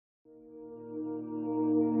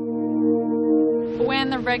when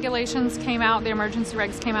the regulations came out, the emergency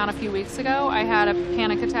regs came out a few weeks ago, I had a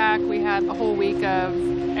panic attack. We had a whole week of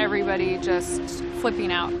everybody just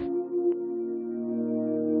flipping out.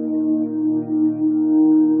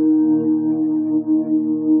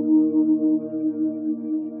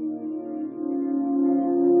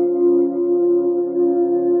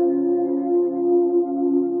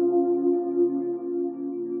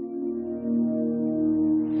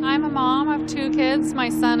 I'm a mom of 2 kids. My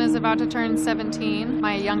son is about to turn 17.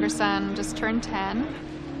 My younger son just turned 10.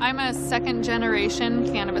 I'm a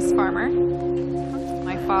second-generation cannabis farmer.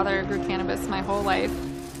 My father grew cannabis my whole life,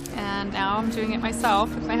 and now I'm doing it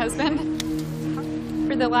myself with my husband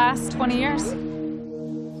for the last 20 years.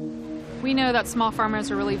 We know that small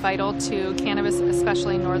farmers are really vital to cannabis,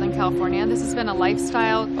 especially in Northern California. This has been a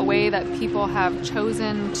lifestyle, a way that people have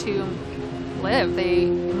chosen to live. They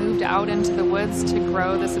moved out into the woods to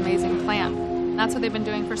grow this amazing plant. And that's what they've been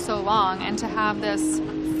doing for so long. And to have this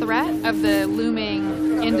threat of the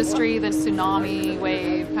looming industry, the tsunami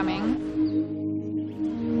wave coming,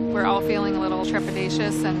 we're all feeling a little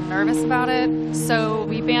trepidatious and nervous about it. So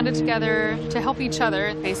we banded together to help each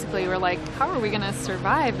other. Basically, we're like, how are we going to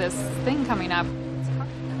survive this thing coming up?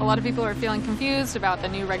 A lot of people are feeling confused about the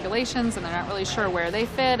new regulations, and they're not really sure where they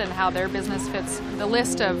fit and how their business fits. The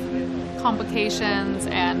list of complications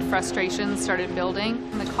and frustrations started building.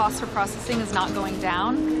 And the cost of processing is not going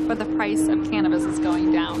down, but the price of cannabis is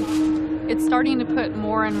going down. It's starting to put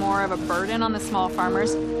more and more of a burden on the small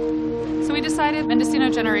farmers. So we decided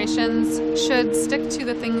Mendocino Generations should stick to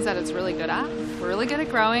the things that it's really good at. We're really good at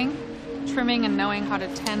growing, trimming, and knowing how to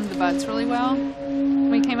tend the buds really well.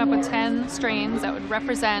 We came up with 10 strains that would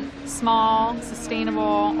represent small,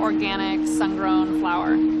 sustainable, organic, sun-grown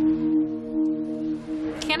flower.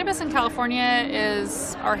 Cannabis in California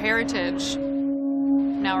is our heritage.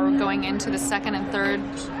 Now we're going into the 2nd and 3rd,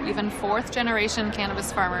 even 4th generation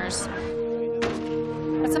cannabis farmers.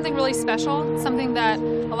 That's something really special, something that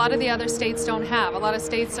a lot of the other states don't have. A lot of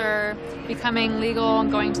states are becoming legal and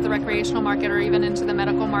going to the recreational market or even into the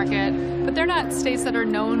medical market, but they're not states that are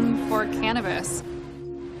known for cannabis.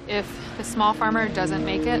 If the small farmer doesn't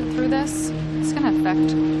make it through this, it's going to affect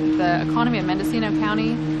the economy of Mendocino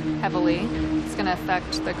County heavily. It's going to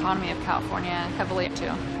affect the economy of California heavily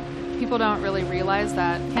too. People don't really realize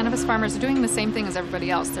that cannabis farmers are doing the same thing as everybody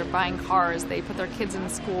else. They're buying cars, they put their kids in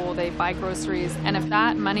school, they buy groceries, and if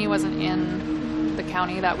that money wasn't in the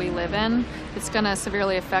county that we live in, it's going to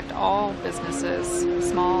severely affect all businesses,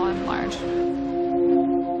 small and large.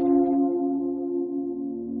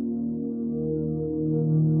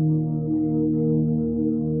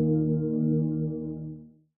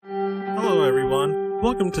 Hello everyone,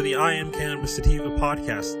 welcome to the I Am Cannabis Sativa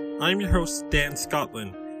podcast. I'm your host, Dan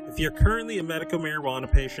Scotland. If you're currently a medical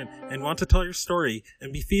marijuana patient and want to tell your story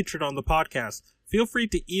and be featured on the podcast, feel free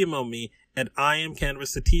to email me at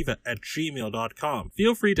iamcannabissativa@gmail.com.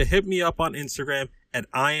 Feel free to hit me up on Instagram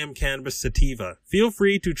at iamcannabissativa. Feel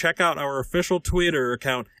free to check out our official Twitter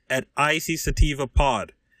account at ICSativaPod.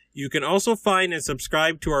 You can also find and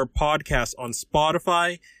subscribe to our podcast on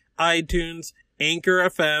Spotify, iTunes, Anchor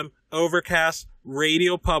FM, Overcast,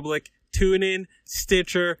 Radio Public, TuneIn,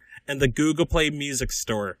 Stitcher, and the Google Play Music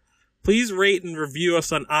Store. Please rate and review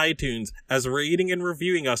us on iTunes, as rating and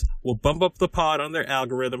reviewing us will bump up the pod on their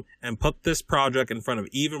algorithm and put this project in front of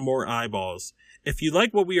even more eyeballs. If you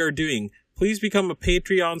like what we are doing, please become a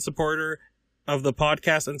Patreon supporter of the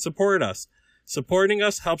podcast and support us. Supporting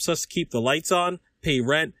us helps us keep the lights on, pay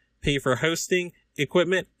rent, pay for hosting,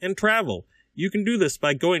 equipment, and travel. You can do this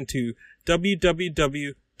by going to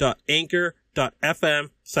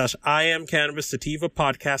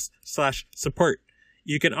www.anchor.fm/IamCannabisSativapodcast/support.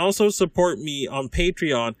 You can also support me on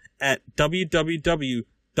Patreon at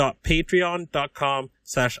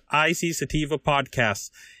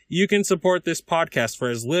www.patreon.com/ICSativapodcast. You can support this podcast for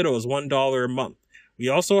as little as $1 a month. We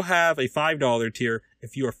also have a $5 tier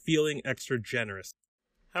if you are feeling extra generous.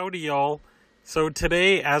 Howdy y'all. So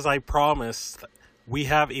today, as I promised, we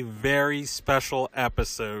have a very special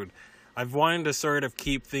episode. I've wanted to sort of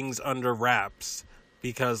keep things under wraps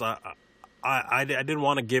because I didn't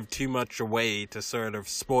want to give too much away to sort of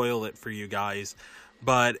spoil it for you guys,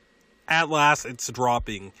 but at last it's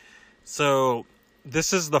dropping. So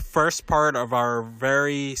this is the first part of our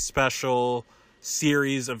very special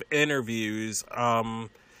series of interviews.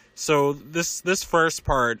 So this first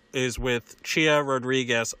part is with Chia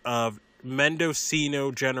Rodriguez of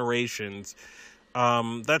Mendocino Generations.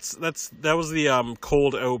 That was the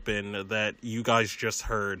cold open that you guys just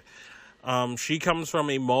heard. She comes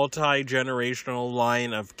from a multi-generational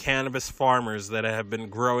line of cannabis farmers that have been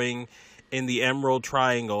growing in the Emerald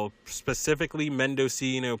Triangle, specifically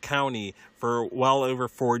Mendocino County, for well over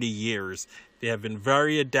 40 years. They have been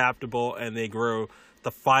very adaptable, and they grow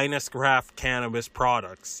the finest craft cannabis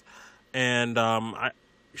products. And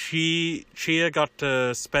Chia got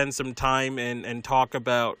to spend some time and talk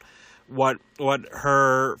about what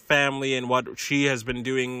her family and what she has been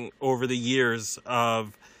doing over the years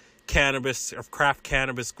of craft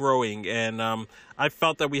cannabis growing, and I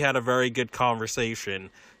felt that we had a very good conversation.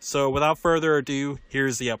 So without further ado,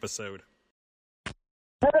 here's the episode.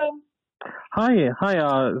 Hello. Hi,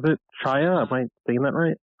 is it Chia? Am I saying that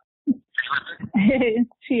right? It's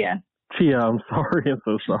Chia. Chia, I'm sorry, I'm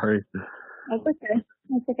so sorry. That's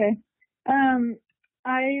okay.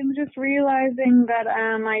 I am just realizing that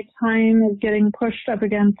my time is getting pushed up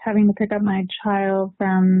against having to pick up my child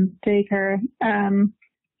from daycare. I'm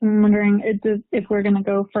wondering if we're going to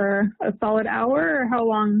go for a solid hour, or how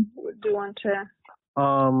long do you want to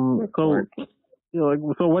record?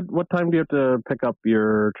 So what time do you have to pick up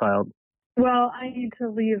your child? Well, I need to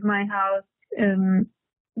leave my house in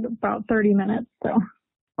about 30 minutes, so.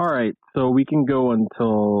 All right, so we can go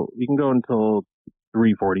until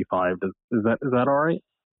 3:45. Is that all right?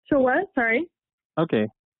 So what? Sorry. Okay.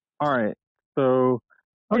 All right. So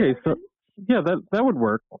yeah, that would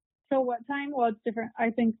work. So what time? Well, it's different.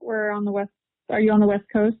 I think we're on the west. Are you on the West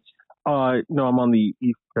Coast? No, I'm on the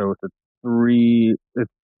East Coast. It's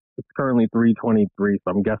currently 3:23, so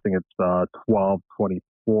I'm guessing it's 12:24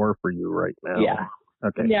 for you right now. Yeah.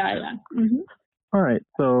 Okay. Yeah. Mm-hmm. All right.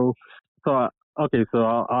 So okay. So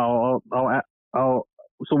I'll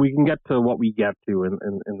so we can get to what we get to in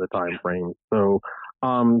the time frame. So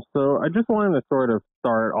I just wanted to sort of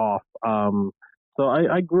start off. So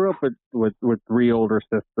I grew up with three older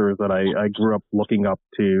sisters that I grew up looking up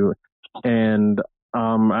to, and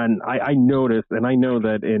I noticed, and I know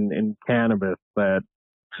that in cannabis that,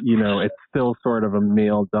 you know, it's still sort of a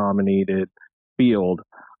male dominated field.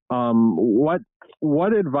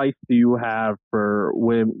 What advice do you have for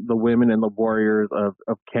the women and the warriors of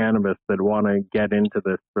cannabis that want to get into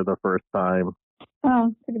this for the first time?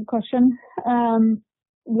 Oh, that's a good question.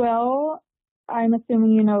 Well, I'm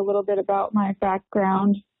assuming you know a little bit about my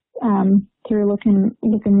background through looking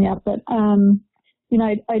me up. But you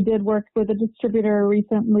know, I did work with a distributor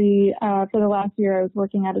recently. For the last year, I was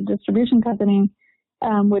working at a distribution company,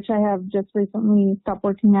 which I have just recently stopped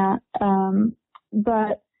working at.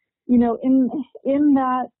 But you know, in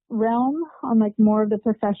that realm, on like more of the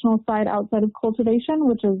professional side outside of cultivation,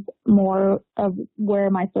 which is more of where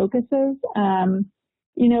my focus is,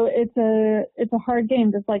 you know, it's a hard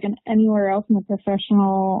game, just like in anywhere else in the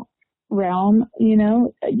professional realm. You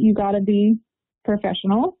know, you got to be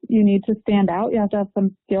professional. You need to stand out. You have to have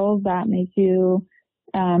some skills that make you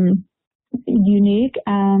unique.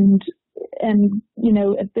 And you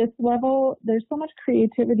know, at this level, there's so much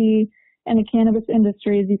creativity in the cannabis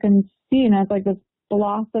industry, as you can see, and it's like this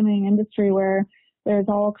blossoming industry where there's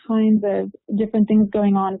all kinds of different things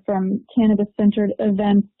going on, from cannabis-centered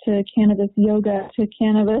events to cannabis yoga to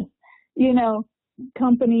cannabis, you know,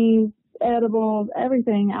 companies, edibles,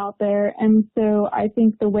 everything out there. And so I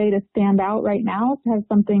think the way to stand out right now is to have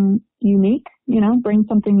something unique, you know, bring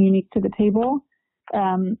something unique to the table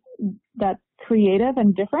that's creative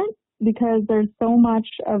and different, because there's so much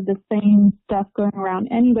of the same stuff going around.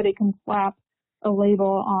 Anybody can slap a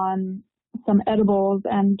label on some edibles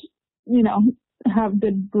and, you know, have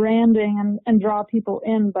good branding and draw people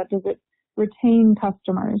in, but does it retain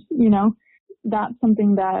customers? You know, that's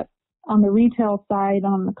something that on the retail side,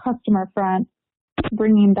 on the customer front,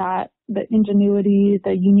 bringing the ingenuity,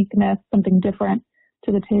 the uniqueness, something different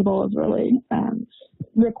to the table is really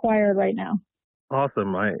required right now.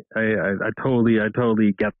 Awesome. I totally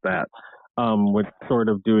get that. With sort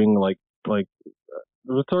of doing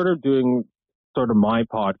sort of my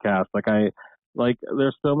podcast,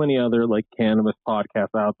 there's so many other like cannabis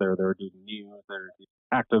podcasts out there. They're doing news, they're doing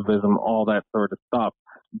activism, all that sort of stuff.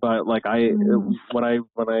 But like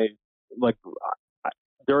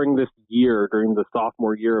during this year, during the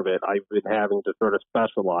sophomore year of it, I've been having to sort of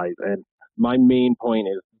specialize, and my main point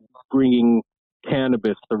is bringing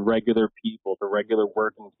cannabis to regular people, to regular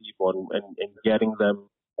working people, and getting them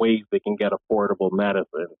ways they can get affordable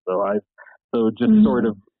medicine. So sort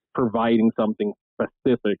of providing something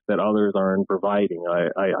specific that others aren't providing.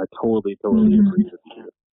 I totally agree with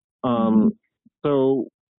you. So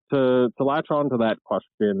to latch on to that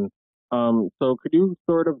question, so could you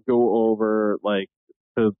sort of go over, like,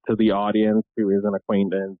 to the audience who isn't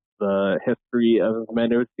acquainted, the history of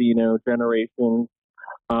Mendocino Generations?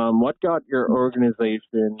 What got your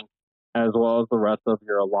organization, as well as the rest of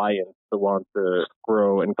your alliance, to want to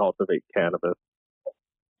grow and cultivate cannabis?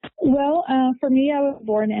 Well, for me, I was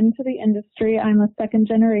born into the industry. I'm a second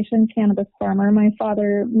generation cannabis farmer. My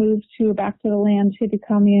father moved back to the land to the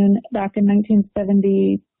commune back in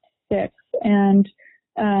 1976, and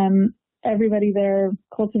everybody there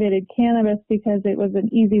cultivated cannabis because it was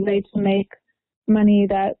an easy way to make money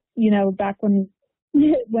that, back when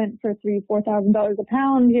it went for $3,000-$4,000 a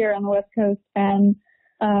pound here on the West Coast. And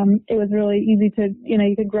it was really easy to,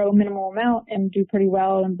 you could grow a minimal amount and do pretty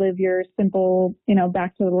well and live your simple,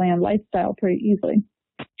 back to the land lifestyle pretty easily.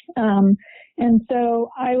 And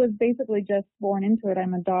so I was basically just born into it.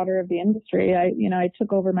 I'm a daughter of the industry. I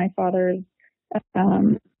took over my father's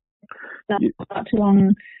not too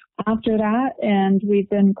long after that, and we've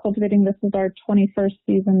been cultivating. This is our 21st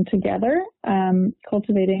season together,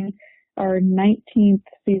 cultivating our 19th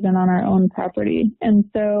season on our own property. And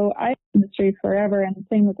so I industry forever, and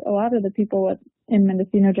same with a lot of the people in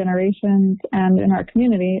Mendocino Generations and in our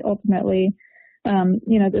community. Ultimately,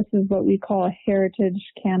 this is what we call a heritage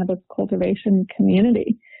cannabis cultivation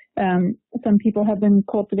community. Some people have been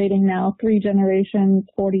cultivating now 3 generations,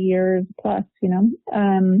 40 years plus,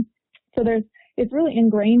 so it's really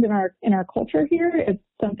ingrained in our culture here. It's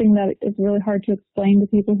something that is really hard to explain to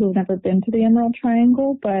people who have never been to the Emerald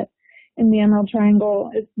Triangle, but in the Emerald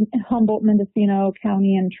Triangle, it's Humboldt, Mendocino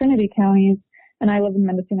County, and Trinity counties, and I live in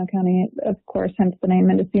Mendocino County, of course, hence the name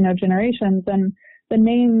Mendocino Generations. And the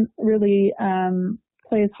name really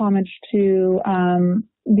plays homage to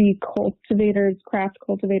the cultivators, craft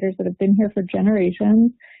cultivators that have been here for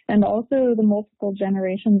generations, and also the multiple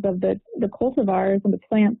generations of the cultivars and the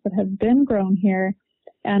plants that have been grown here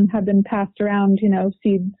and have been passed around,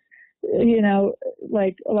 seeds.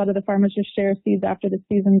 Like a lot of the farmers just share seeds after the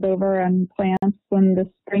season's over and plants when the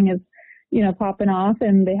spring is, popping off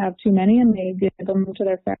and they have too many and they give them to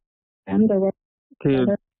their friends or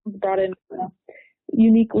whatever, brought in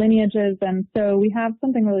unique lineages. And so we have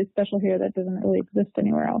something really special here that doesn't really exist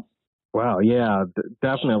anywhere else. Wow. Yeah,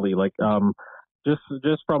 definitely. Like,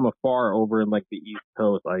 just from afar over in like the East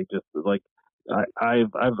Coast, I've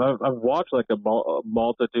watched like a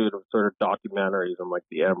multitude of sort of documentaries on like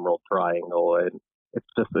the Emerald Triangle, and it's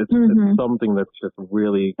something that's just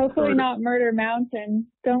really hopefully not Murder Mountain.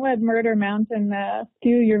 Don't let Murder Mountain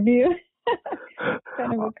skew your view.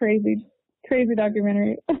 Kind of a crazy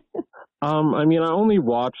documentary. I mean, I only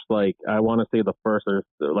watched I want to say the first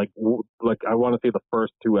I want to say the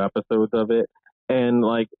first 2 episodes of it. And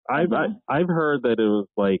I've heard that it was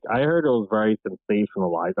I heard it was very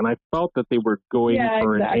sensationalized, and I felt that they were going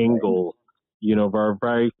for an angle, for a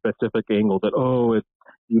very specific angle that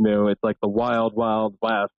it's like the wild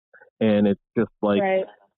West, and it's just right.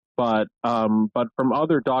 But from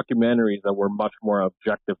other documentaries that were much more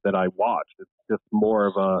objective that I watched, it's more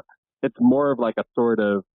of a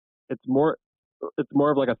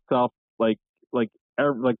self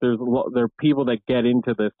there are people that get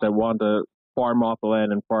into this that want to farm off the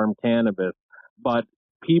land and farm cannabis, but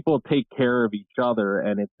people take care of each other,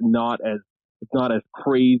 and it's not as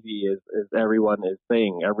crazy as everyone is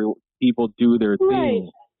saying. People do their thing.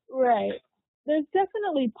 Right. There's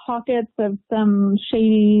definitely pockets of some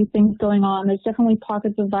shady things going on. There's definitely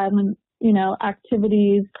pockets of violent,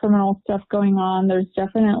 activities, criminal stuff going on. There's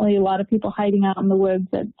definitely a lot of people hiding out in the woods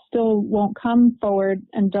that still won't come forward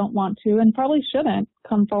and don't want to, and probably shouldn't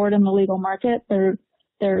come forward in the legal market.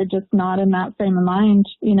 They're just not in that frame of mind,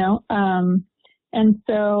 and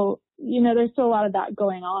so, there's still a lot of that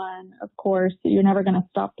going on. Of course, you're never going to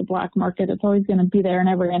stop the black market. It's always going to be there in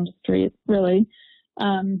every industry, really.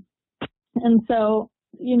 And so,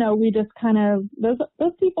 we just kind of, those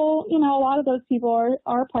people, a lot of those people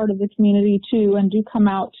are part of the community too, and do come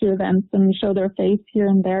out to events and show their face here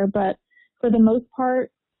and there. But for the most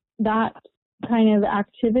part, that kind of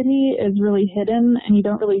activity is really hidden, and you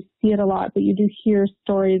don't really see it a lot, but you do hear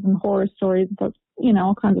stories and horror stories about,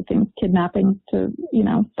 all kinds of things, kidnappings to,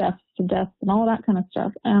 thefts to death and all that kind of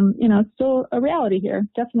stuff. It's still a reality here.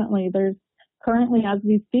 Definitely. There's currently, as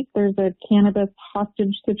we speak, there's a cannabis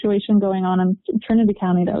hostage situation going on in Trinity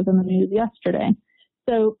County that was in the news yesterday.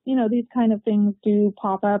 So, these kind of things do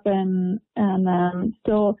pop up and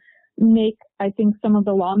still make, I think, some of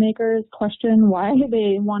the lawmakers question why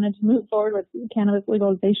they wanted to move forward with cannabis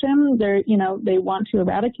legalization. They want to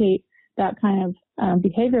eradicate that kind of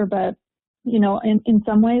behavior, but in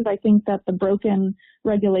some ways, I think that the broken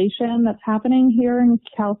regulation that's happening here in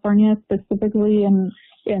California, specifically in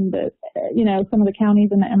the, some of the counties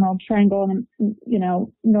in the Emerald Triangle and,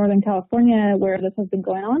 Northern California, where this has been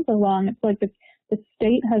going on so long, it's like the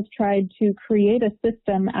state has tried to create a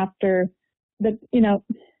system after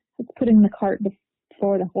it's putting the cart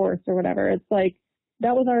before the horse or whatever. It's like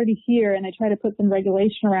that was already here, and they try to put some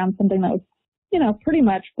regulation around something that was pretty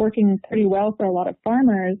much working pretty well for a lot of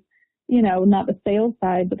farmers, not the sales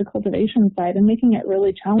side, but the cultivation side, and making it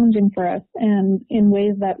really challenging for us, and in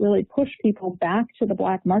ways that really push people back to the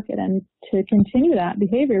black market and to continue that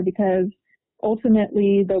behavior, because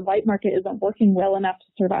ultimately the white market isn't working well enough to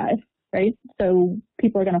survive, right? So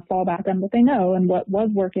people are going to fall back on what they know and what was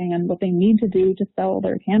working and what they need to do to sell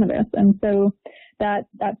their cannabis. And so that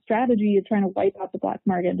strategy of trying to wipe out the black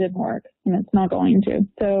market didn't work, and it's not going to.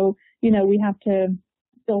 So, we have to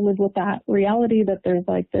still live with that reality that there's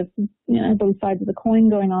like this, both sides of the coin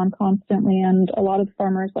going on constantly. And a lot of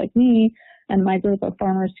farmers like me and my group of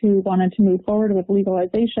farmers who wanted to move forward with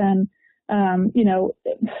legalization, not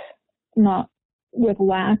with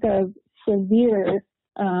lack of severe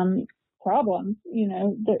problems.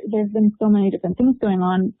 There's been so many different things going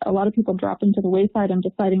on. A lot of people dropping to the wayside and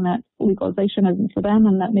deciding that legalization isn't for them,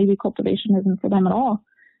 and that maybe cultivation isn't for them at all,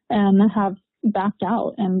 and have backed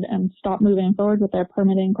out and stopped moving forward with their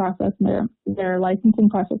permitting process and their licensing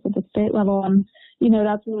process at the state level. And,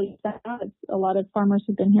 that's really sad. A lot of farmers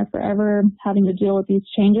who've been here forever having to deal with these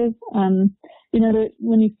changes. When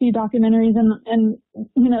you see documentaries and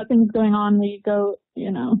things going on, we go,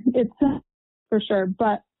 it's for sure.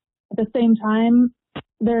 But at the same time,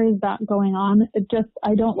 there is that going on.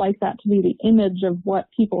 I don't like that to be the image of what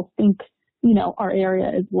people think, our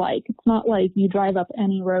area is like. It's not like you drive up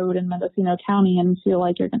any road in Mendocino County and feel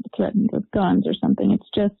like you're going to get threatened with guns or something. It's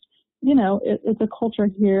just, it's a culture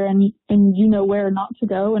here, and where not to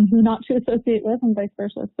go and who not to associate with, and vice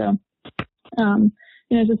versa. So,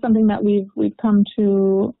 it's just something that we've come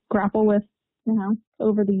to grapple with,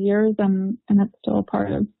 over the years, and it's still a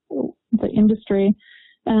part of the industry.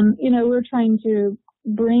 And, we're trying to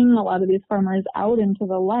bring a lot of these farmers out into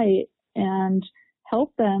the light and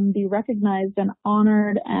help them be recognized and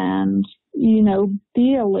honored and,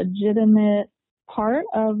 be a legitimate part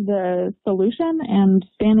of the solution and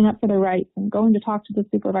standing up for their rights and going to talk to the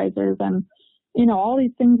supervisors and, all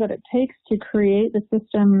these things that it takes to create the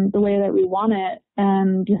system the way that we want it.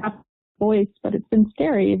 And you have a voice, but it's been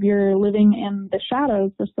scary if you're living in the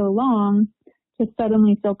shadows for so long to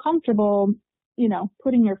suddenly feel comfortable,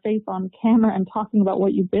 putting your face on camera and talking about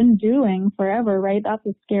what you've been doing forever, right? That's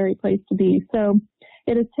a scary place to be. So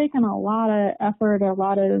it has taken a lot of effort, a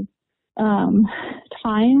lot of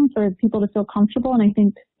time for people to feel comfortable. And I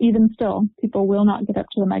think even still, people will not get up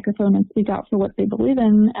to the microphone and speak out for what they believe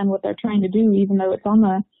in and what they're trying to do, even though it's on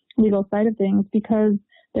the legal side of things, because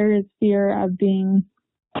there is fear of being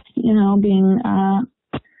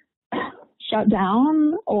shut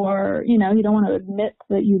down, or, you don't want to admit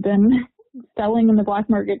that you've been selling in the black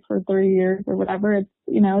market for 30 years or whatever. It's,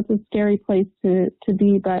 it's a scary place to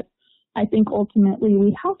be, but I think ultimately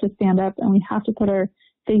we have to stand up and we have to put our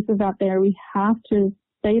faces out there. We have to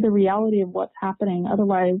say the reality of what's happening.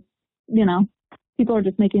 Otherwise, people are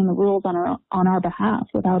just making the rules on our behalf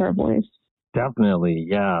without our voice. Definitely.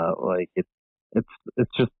 Yeah. Like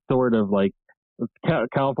it's just sort of like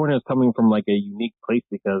California is coming from like a unique place,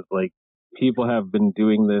 because like people have been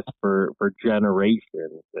doing this for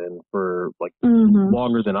generations and for like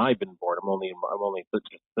longer than I've been born. I'm only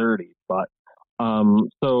just 30, but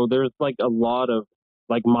so there's like a lot of,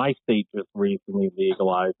 like, my state just recently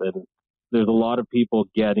legalized, and there's a lot of people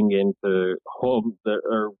getting into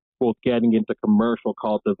getting into commercial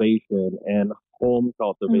cultivation and home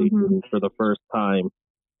cultivation for the first time.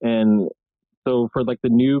 And so for like the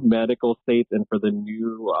new medical states and for the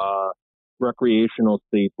new recreational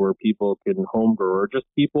states where people can home grow, or just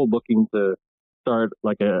people looking to start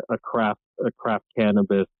like a craft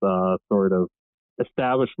cannabis sort of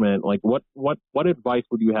establishment, like what advice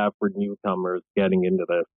would you have for newcomers getting into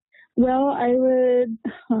this? Well,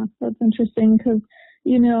 that's interesting, because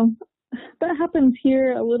that happens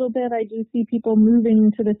here a little bit. I do see people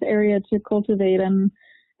moving to this area to cultivate, and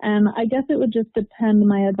I guess it would just depend.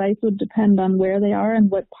 My advice would depend on where they are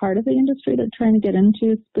and what part of the industry they're trying to get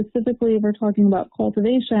into. Specifically, if we're talking about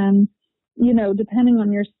cultivation, depending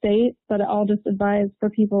on your state, but I'll just advise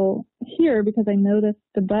for people here, because I know this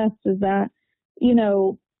the best, is that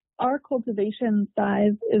our cultivation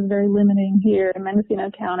size is very limiting here in Mendocino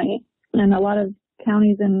County, and a lot of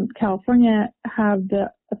counties in California have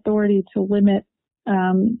the authority to limit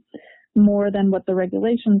more than what the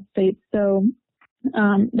regulations state. So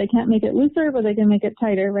they can't make it looser, but they can make it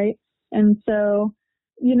tighter, right? And so,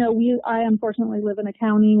 I unfortunately live in a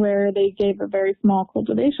county where they gave a very small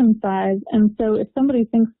cultivation size. And so if somebody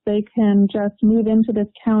thinks they can just move into this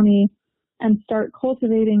county and start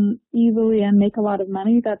cultivating easily and make a lot of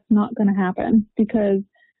money, that's not going to happen, because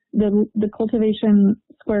the cultivation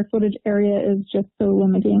square footage area is just so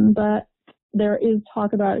limiting. But there is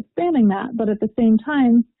talk about expanding that. But at the same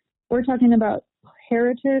time, we're talking about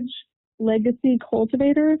heritage legacy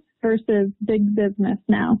cultivators versus big business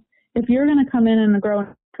now. If you're going to come in and grow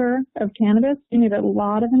an acre of cannabis, you need a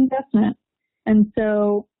lot of investment. And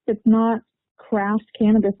so it's not craft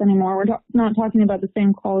cannabis anymore. We're not talking about the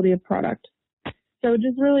same quality of product. So it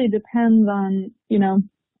just really depends on,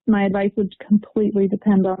 my advice would completely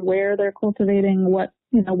depend on where they're cultivating, what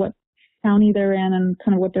county they're in, and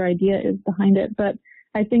kind of what their idea is behind it. But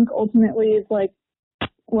I think ultimately it's like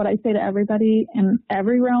what I say to everybody in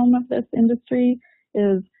every realm of this industry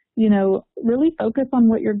is, really focus on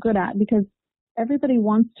what you're good at, because everybody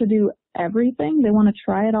wants to do everything. They want to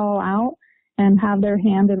try it all out and have their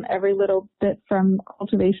hand in every little bit from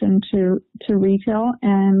cultivation to retail.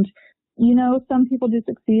 And, some people do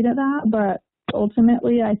succeed at that, but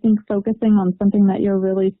ultimately I think focusing on something that you're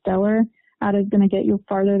really stellar at is going to get you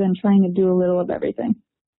farther than trying to do a little of everything.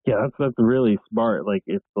 Yeah, that's really smart. Like,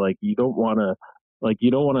 it's like you don't want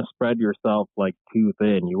to spread yourself like too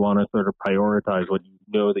thin. You want to sort of prioritize what you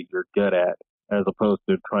know that you're good at, as opposed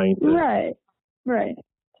to trying to. Right.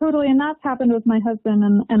 Totally. And that's happened with my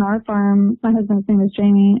husband and our farm. My husband's name is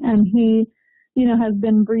Jamie, and he, has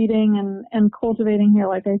been breeding and cultivating here.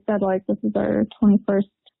 Like I said, like this is our 21st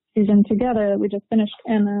season together that we just finished.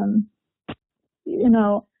 And,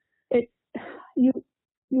 you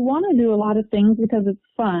want to do a lot of things because it's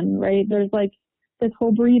fun, right? There's like this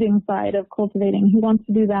whole breeding side of cultivating. He wants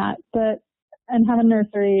to do that, and have a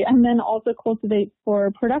nursery, and then also cultivate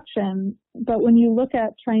for production. But when you look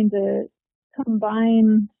at trying to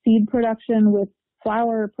combine seed production with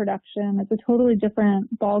flower production, it's a totally different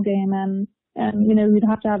ballgame. And you'd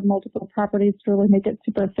have to have multiple properties to really make it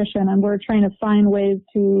super efficient. And we're trying to find ways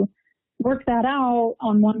to work that out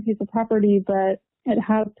on one piece of property, but it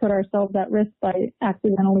has put ourselves at risk by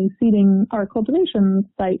accidentally seeding our cultivation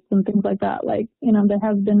sites and things like that. Like, there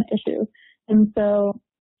has been issues. And so,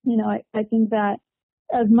 I think that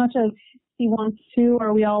as much as he wants to,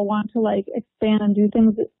 or we all want to like expand and do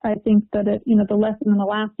things, I think that the lesson in the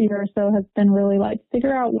last year or so has been really like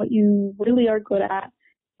figure out what you really are good at,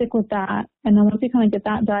 stick with that. And then once you kind of get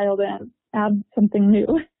that dialed in, add something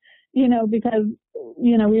new, because,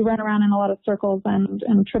 we run around in a lot of circles and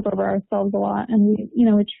trip over ourselves a lot. And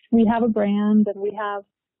we have a brand, and we have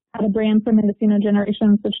had a brand for Mendocino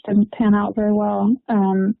Generations, which didn't pan out very well,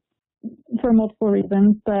 for multiple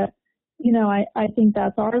reasons. But, I think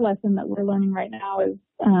that's our lesson that we're learning right now is,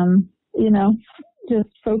 just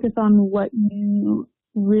focus on what you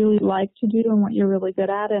really like to do and what you're really good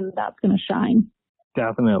at, and that's going to shine.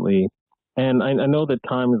 Definitely. And I know that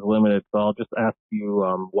time is limited, so I'll just ask you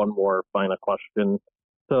one more final question.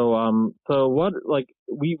 So what, like,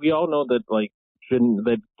 we all know that like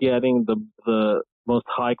that getting the most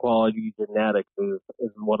high quality genetics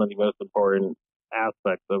is one of the most important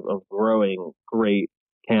aspects of growing great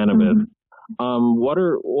cannabis. Mm-hmm. What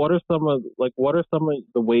are some of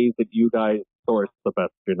the ways that you guys source the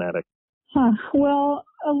best genetics? Well,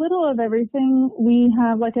 a little of everything. We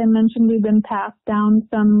have, like I mentioned, we've been passed down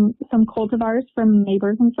some cultivars from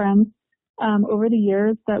neighbors and friends over the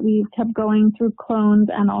years that we've kept going through clones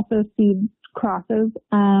and also seed crosses.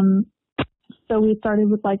 So we started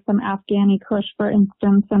with like some Afghani Kush, for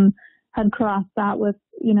instance, and had crossed that with,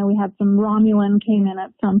 we had some Romulan came in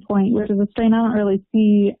at some point, which is a strain I don't really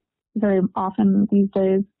see very often these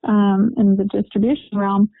days in the distribution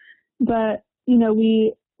realm. But,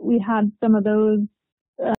 we had some of those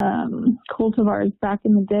cultivars back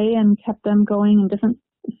in the day and kept them going, and different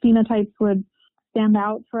phenotypes would stand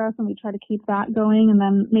out for us, and we try to keep that going. And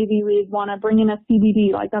then maybe we'd want to bring in a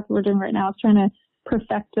CBD, like that's what we're doing right now, is trying to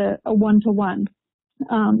perfect a 1-to-1.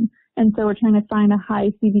 And so we're trying to find a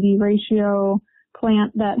high CBD ratio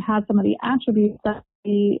plant that has some of the attributes that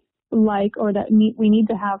we like or that we need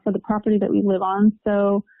to have for the property that we live on.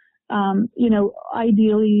 So,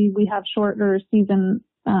 ideally we have shorter season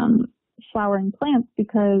flowering plants,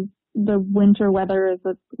 because the winter weather is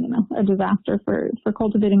a disaster for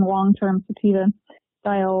cultivating long-term sativa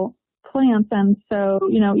style plants. And so,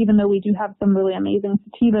 even though we do have some really amazing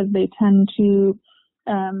sativas, they tend to,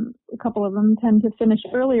 a couple of them tend to finish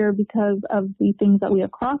earlier because of the things that we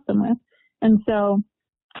have crossed them with. And so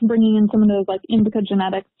bringing in some of those like indica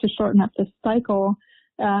genetics to shorten up this cycle,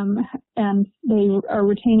 and they are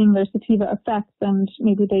retaining their sativa effects, and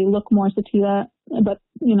maybe they look more sativa, but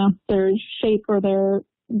their shape or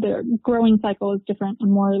their growing cycle is different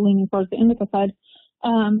and more leaning towards the indica side.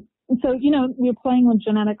 So we're playing with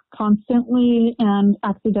genetics constantly and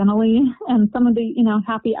accidentally, and some of the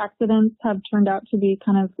happy accidents have turned out to be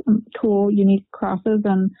kind of cool, unique crosses,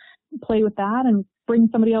 and play with that and bring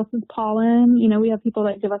somebody else's pollen. We have people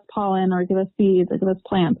that give us pollen or give us seeds or give us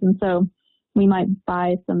plants, and so we might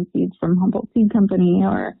buy some seeds from Humboldt Seed Company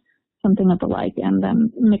or something of the like, and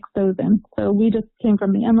then mix those in. So we just came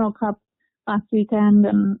from the Emerald Cup last weekend,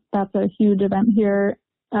 and that's a huge event here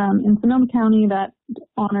in Sonoma County that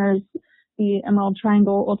honors the Emerald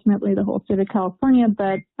Triangle, ultimately the whole state of California.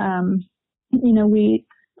 But, we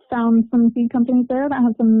found some seed companies there that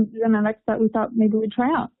have some genetics that we thought maybe we'd try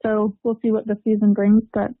out. So we'll see what the season brings,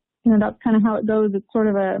 but, that's kind of how it goes. It's sort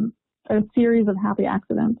of a series of happy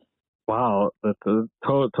accidents. Wow, that's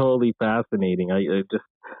totally fascinating. I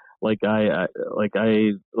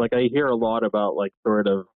hear a lot about like sort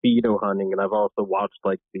of pheno hunting, and I've also watched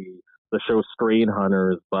like the show Strain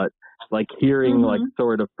Hunters, but like hearing like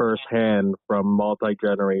sort of firsthand from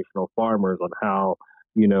multi-generational farmers on how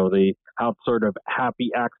they have sort of happy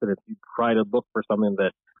accidents. You try to look for something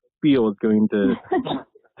that feels going to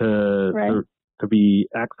right. to be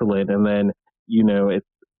excellent, and then it's,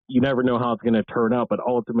 you never know how it's going to turn out, but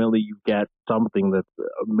ultimately you get something that's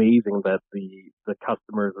amazing that the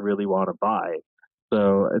customers really want to buy.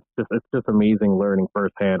 So it's just amazing learning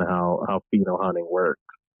firsthand how pheno hunting works.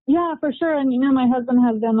 Yeah, for sure. And my husband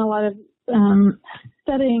has done a lot of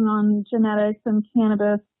studying on genetics and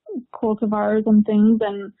cannabis cultivars and things,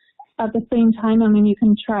 and at the same time, you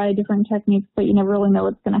can try different techniques, but you never really know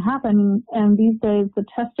what's going to happen. And these days, the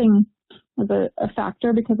testing is a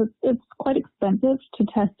factor because it's quite expensive to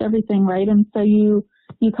test everything, right? And so you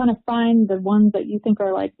kind of find the ones that you think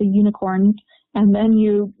are like the unicorns, and then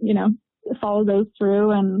you follow those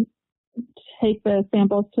through and take the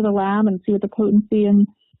samples to the lab and see what the potency and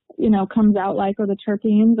comes out like, or the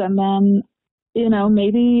terpenes, and then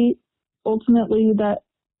maybe ultimately that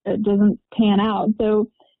it doesn't pan out. So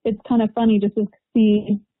it's kind of funny just to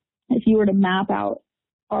see if you were to map out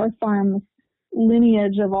our farm's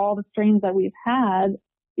lineage of all the strains that we've had,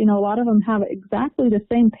 a lot of them have exactly the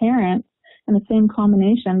same parents and the same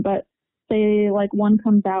combination, but say like one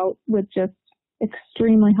comes out with just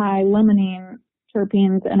extremely high limonene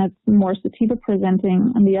terpenes and it's more sativa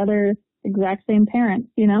presenting, and the other exact same parents,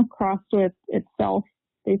 crossed with itself,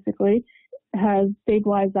 basically has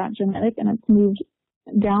stabilized that genetic, and it's moved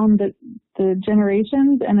down the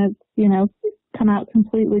generations, and it's, come out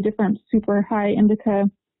completely different, super high indica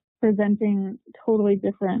presenting totally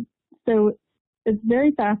different. So it's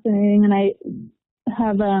very fascinating, and I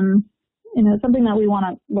have, something that we want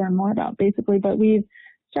to learn more about, basically, but we've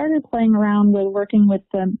started playing around with working with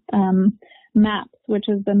the MAPS, which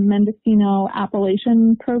is the Mendocino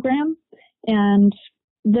Appellation Program. And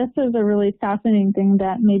this is a really fascinating thing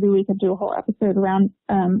that maybe we could do a whole episode around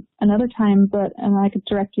another time, and I could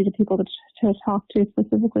direct you to people to talk to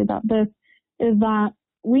specifically about this, is that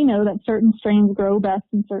we know that certain strains grow best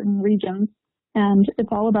in certain regions, and it's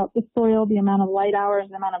all about the soil, the amount of light hours,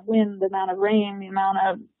 the amount of wind, the amount of rain, the amount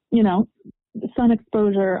of, sun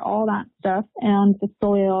exposure, all that stuff, and the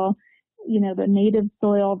soil, the native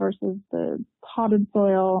soil versus the potted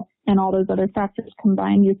soil, and all those other factors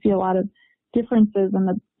combined. You see a lot of differences in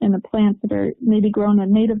the plants that are maybe grown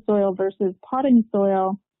in native soil versus potting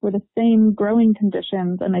soil with the same growing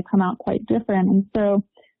conditions, and they come out quite different. And so,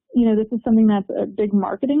 this is something that's a big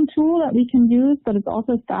marketing tool that we can use, but it's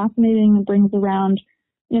also fascinating and brings around,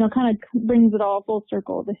 kind of brings it all full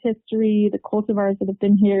circle. The history, the cultivars that have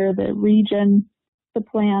been here, the region, the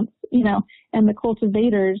plants, and the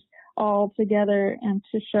cultivators all together, and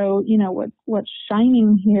to show, what's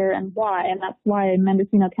shining here and why. And that's why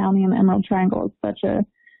Mendocino County and the Emerald Triangle is such a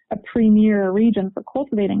premier region for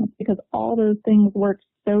cultivating. It's because all those things work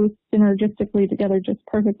so synergistically together just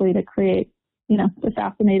perfectly to create, the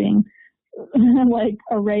fascinating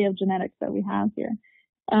array of genetics that we have here.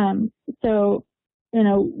 So,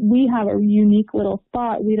 we have a unique little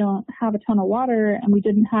spot. We don't have a ton of water, and we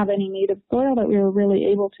didn't have any native soil that we were really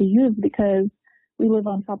able to use because we live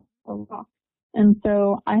on top of rock. And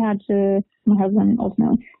so my husband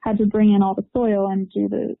ultimately had to bring in all the soil and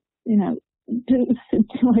do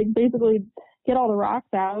basically get all the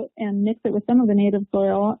rocks out and mix it with some of the native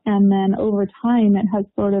soil. And then over time, it has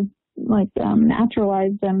sort of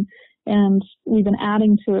naturalized, and we've been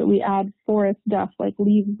adding to it. We add forest stuff like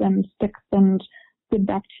leaves and sticks and good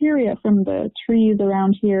bacteria from the trees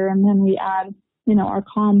around here. And then we add, our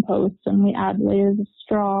compost, and we add layers of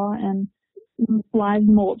straw and live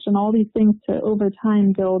mulch and all these things to over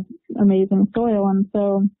time build amazing soil. And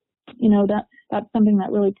so, that's something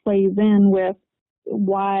that really plays in with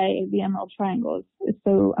why the Emerald Triangle is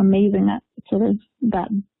so amazing. That sort of that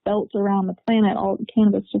belt around the planet, all the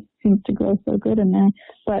cannabis just seems to grow so good in there,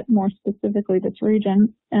 but more specifically this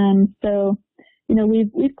region. And so,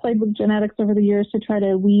 we've played with genetics over the years to try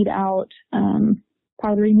to weed out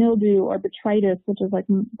powdery mildew or botrytis, which is like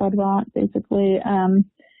bud rot, basically.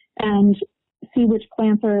 And see which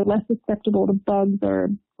plants are less susceptible to bugs or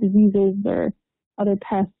diseases or other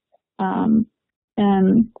pests. And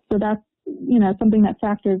so that's, something that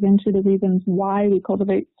factors into the reasons why we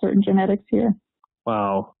cultivate certain genetics here.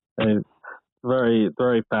 Wow. It's very,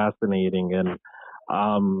 very fascinating. And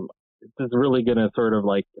this is really going to sort of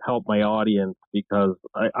like help my audience, because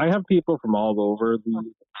I have people from all over the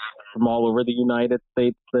United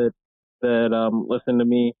States that listen to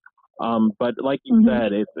me. But like you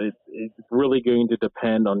said, it's really going to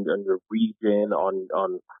depend on your region,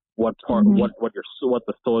 on what part, what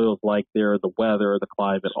the soil's like there, the weather, the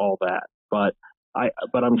climate, all that. But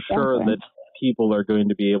I'm sure that people are going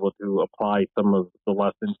to be able to apply some of the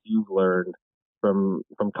lessons you've learned from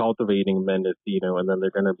cultivating Mendocino, and then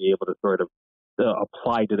they're going to be able to sort of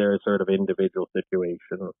apply to their sort of individual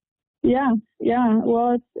situation. Yeah.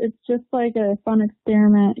 Well, it's just like a fun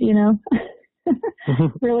experiment,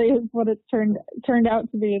 Really is what it's turned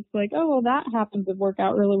out to be. It's like, oh, well, that happens to work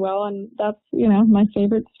out really well, and that's my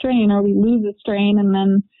favorite strain. Or we lose a strain, and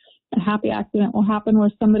then a happy accident will happen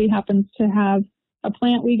where somebody happens to have a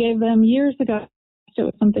plant we gave them years ago. So it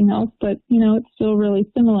was something else, but it's still really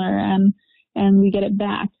similar, and we get it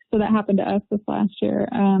back. So that happened to us this last year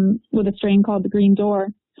with a strain called the Green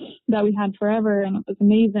Door that we had forever, and it was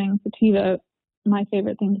amazing. Sativa, my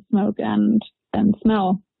favorite thing to smoke and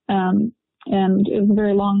smell. And it was a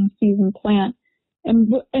very long season plant.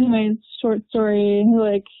 And anyways, short story,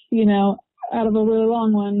 out of a really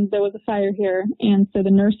long one, there was a fire here. And so the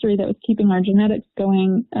nursery that was keeping our genetics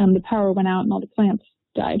going, the power went out and all the plants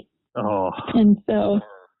died. Oh. And so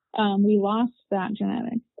we lost that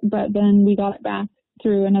genetic, but then we got it back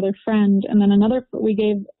through another friend. And then we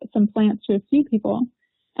gave some plants to a few people.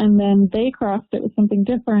 And then they crossed it with something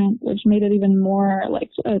different, which made it even more like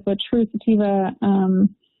a true sativa,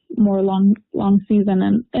 more long season.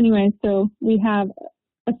 And anyway, so we have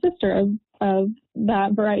a sister of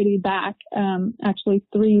that variety back, actually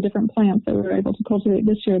 3 different plants that we were able to cultivate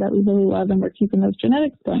this year that we really love, and we're keeping those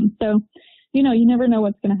genetics going. So, you never know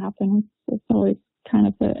what's going to happen. It's always kind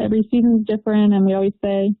of every season's different, and we always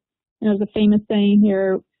say, there's a famous saying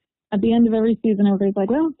here, at the end of every season, everybody's like,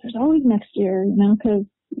 well, there's always next year, because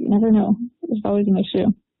you never know. There's always an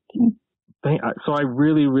issue. So I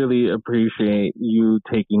really, really appreciate you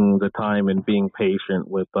taking the time and being patient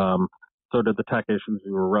with sort of the tech issues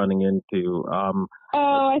you were running into.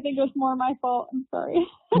 I think it was more my fault. I'm sorry.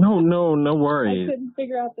 No worries. I couldn't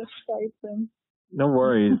figure out the Skype thing. No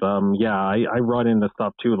worries. I run into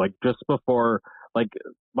stuff too. Like just before, like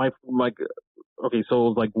okay, so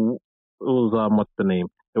it was what's the name?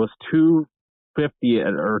 It was 2:50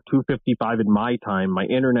 or 2:55 in my time. My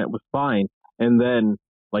internet was fine, and then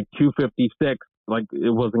like 2:56, like it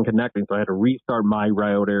wasn't connecting, so I had to restart my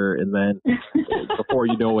router, and then before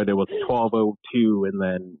you know it, it was 12:02, and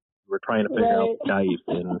then we're trying to figure out Skype,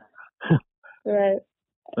 and right.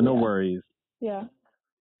 But no worries. Yeah.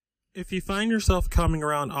 If you find yourself coming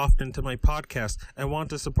around often to my podcast and want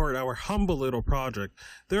to support our humble little project,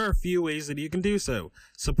 there are a few ways that you can do so.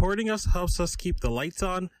 Supporting us helps us keep the lights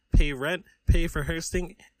on, pay rent, pay for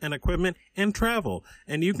hosting and equipment, and travel.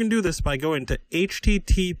 And you can do this by going to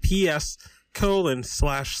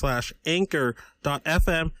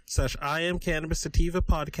https://anchor.fm/IamCannabisSativa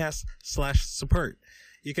podcast/support.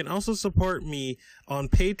 You can also support me on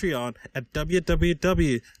Patreon at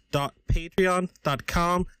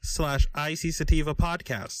www.patreon.com/ICSativa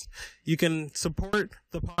podcast. You can support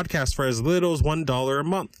the podcast for as little as $1 a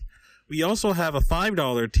month. We also have a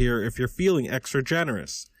 $5 tier if you're feeling extra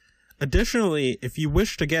generous. Additionally, if you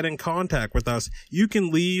wish to get in contact with us, you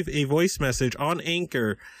can leave a voice message on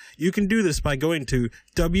Anchor. You can do this by going to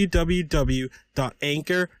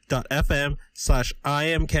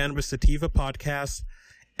www.anchor.fm/IamCannabisSativa podcast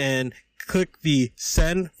and click the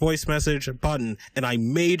send voice message button, and I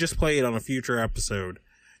may just play it on a future episode.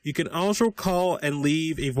 You can also call and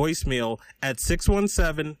leave a voicemail at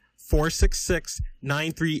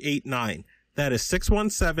 617-466-9389. That is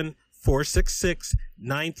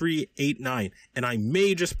 617-466-9389, and I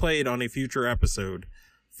may just play it on a future episode.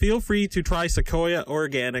 Feel free to try Sequoia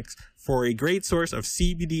Organics for a great source of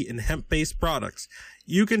CBD and hemp-based products.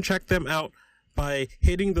 You can check them out by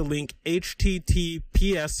hitting the link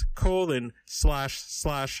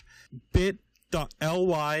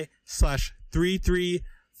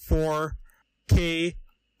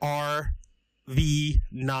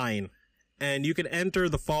And you can enter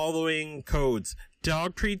the following codes: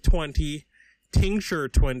 Dogtree20,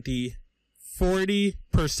 Tincture20,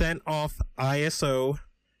 40% off ISO,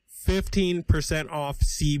 15% off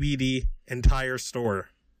CBD, entire store.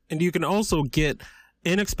 And you can also get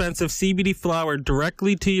inexpensive CBD flower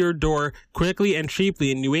directly to your door quickly and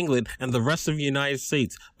cheaply in New England and the rest of the United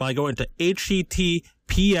States by going to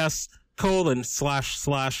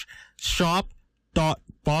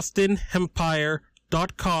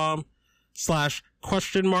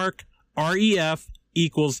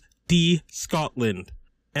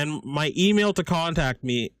And my email to contact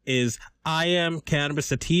me is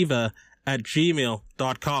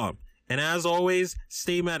iamcannabisativa@gmail.com. And as always,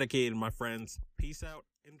 stay medicated, my friends. Peace out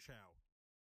and ciao.